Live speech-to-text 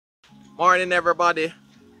Morning, everybody.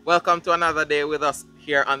 Welcome to another day with us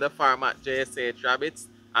here on the farm at JSH Rabbits.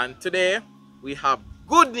 And today we have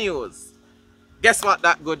good news. Guess what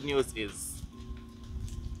that good news is?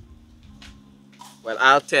 Well,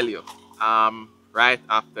 I'll tell you right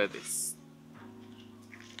after this.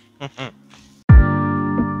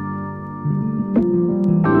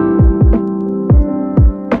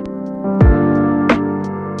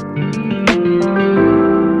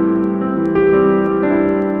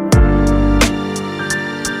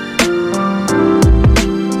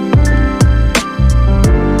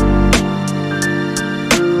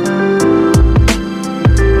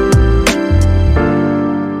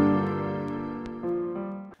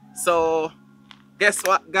 So, guess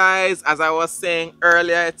what, guys? As I was saying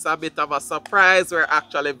earlier, it's a bit of a surprise. We're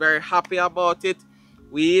actually very happy about it.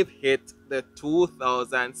 We've hit the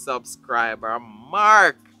 2,000 subscriber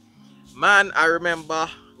mark. Man, I remember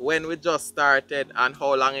when we just started and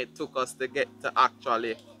how long it took us to get to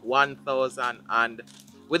actually 1,000, and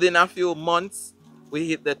within a few months we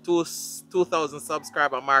hit the 2,000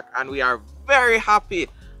 subscriber mark, and we are very happy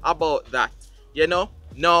about that. You know,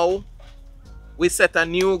 now we set a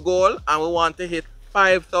new goal and we want to hit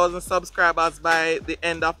 5,000 subscribers by the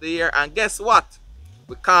end of the year. And guess what?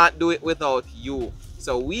 We can't do it without you.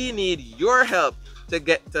 So we need your help to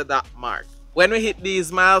get to that mark. When we hit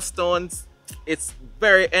these milestones, it's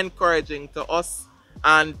very encouraging to us.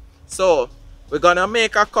 And so we're gonna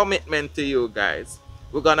make a commitment to you guys.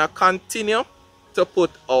 We're gonna continue to put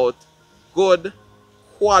out good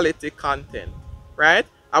quality content, right?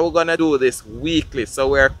 And we're gonna do this weekly. So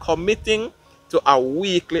we're committing to a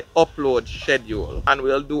weekly upload schedule, and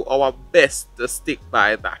we'll do our best to stick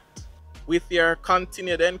by that. With your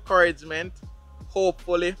continued encouragement,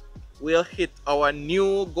 hopefully we'll hit our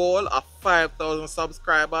new goal of 5,000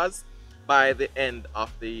 subscribers by the end of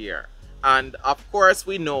the year. And of course,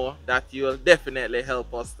 we know that you'll definitely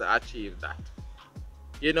help us to achieve that.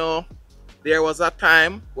 You know, there was a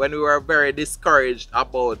time when we were very discouraged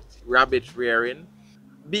about rabbit rearing.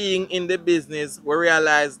 Being in the business, we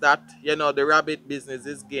realized that, you know, the rabbit business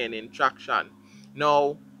is gaining traction.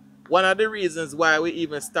 Now, one of the reasons why we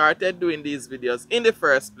even started doing these videos in the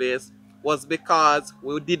first place was because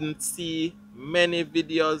we didn't see many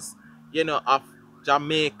videos, you know, of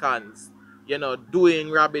Jamaicans, you know, doing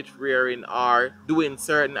rabbit rearing or doing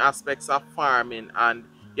certain aspects of farming. And,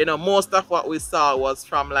 you know, most of what we saw was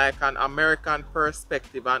from like an American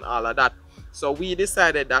perspective and all of that. So we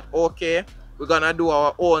decided that, okay, we're gonna do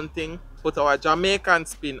our own thing, put our Jamaican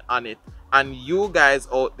spin on it, and you guys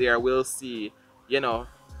out there will see, you know,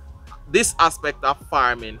 this aspect of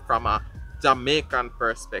farming from a Jamaican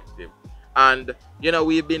perspective. And, you know,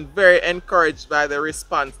 we've been very encouraged by the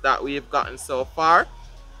response that we've gotten so far,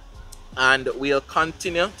 and we'll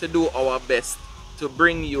continue to do our best to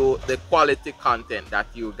bring you the quality content that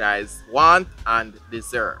you guys want and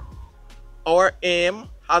deserve. Our aim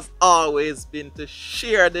has always been to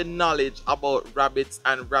share the knowledge about rabbits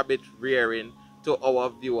and rabbit rearing to our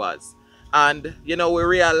viewers. And, you know, we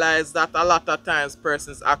realize that a lot of times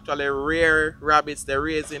persons actually rear rabbits, they're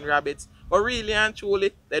raising rabbits, but really and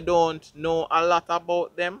truly they don't know a lot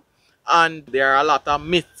about them. And there are a lot of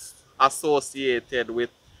myths associated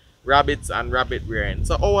with rabbits and rabbit rearing.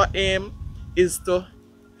 So our aim is to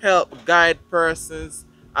help guide persons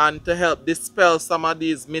and to help dispel some of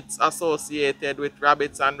these myths associated with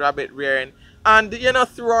rabbits and rabbit rearing, and, you know,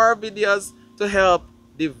 through our videos to help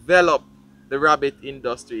develop the rabbit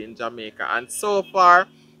industry in Jamaica. And so far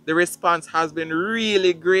the response has been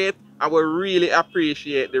really great, and we really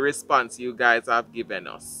appreciate the response you guys have given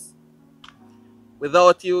us.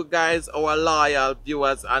 Without you guys, our loyal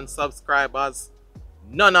viewers and subscribers,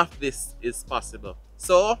 none of this is possible.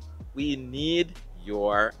 So we need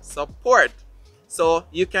your support. So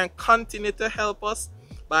you can continue to help us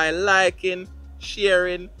by liking,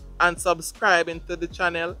 sharing, and subscribing to the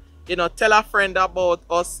channel. You know, tell a friend about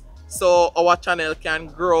us so our channel can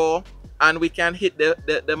grow and we can hit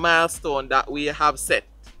the milestone that we have set.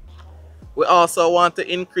 We also want to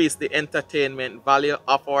increase the entertainment value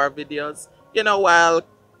of our videos, you know, while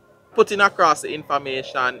putting across the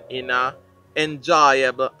information in an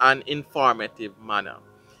enjoyable and informative manner.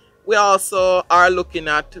 We also are looking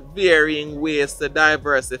at varying ways to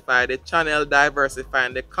diversify the channel,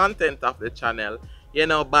 diversifying the content of the channel, you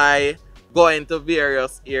know, by going to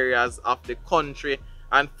various areas of the country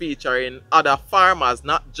and featuring other farmers,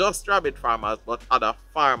 not just rabbit farmers, but other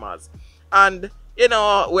farmers. And, you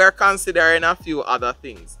know, we're considering a few other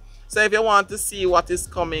things. So if you want to see what is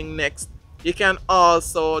coming next, you can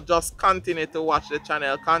also just continue to watch the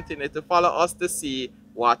channel, continue to follow us to see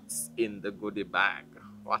what's in the goodie bag,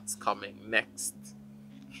 what's coming next.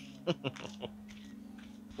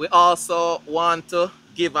 We also want to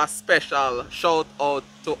give a special shout out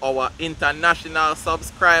to our international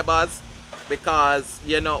subscribers because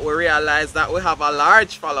you know we realize that we have a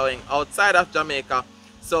large following outside of Jamaica.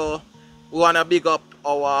 So we want to big up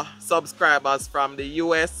our subscribers from the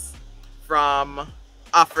US, from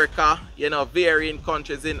Africa, you know, varying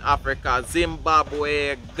countries in Africa,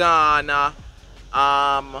 Zimbabwe, Ghana,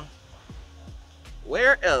 um,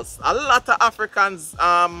 where else? A lot of Africans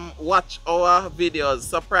watch our videos,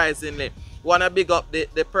 surprisingly. Wanna big up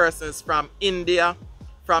the persons from India,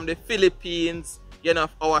 from the Philippines, you know,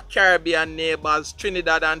 our Caribbean neighbors,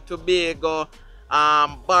 Trinidad and Tobago,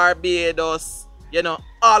 Barbados, you know,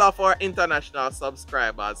 all of our international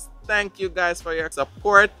subscribers. Thank you guys for your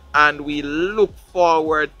support, and we look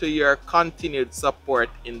forward to your continued support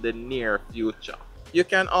in the near future. You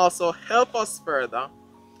can also help us further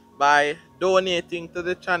by donating to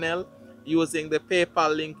the channel using the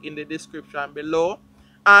PayPal link in the description below.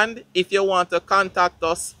 And if you want to contact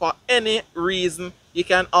us for any reason, you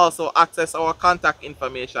can also access our contact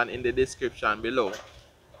information in the description below.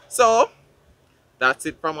 So that's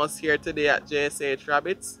it from us here today at JSH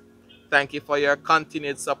Rabbits. Thank you for your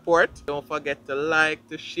continued support. Don't forget to like,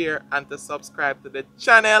 to share, and to subscribe to the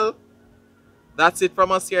channel. That's it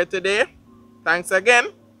from us here today. Thanks again,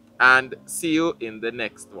 and see you in the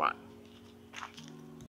next one.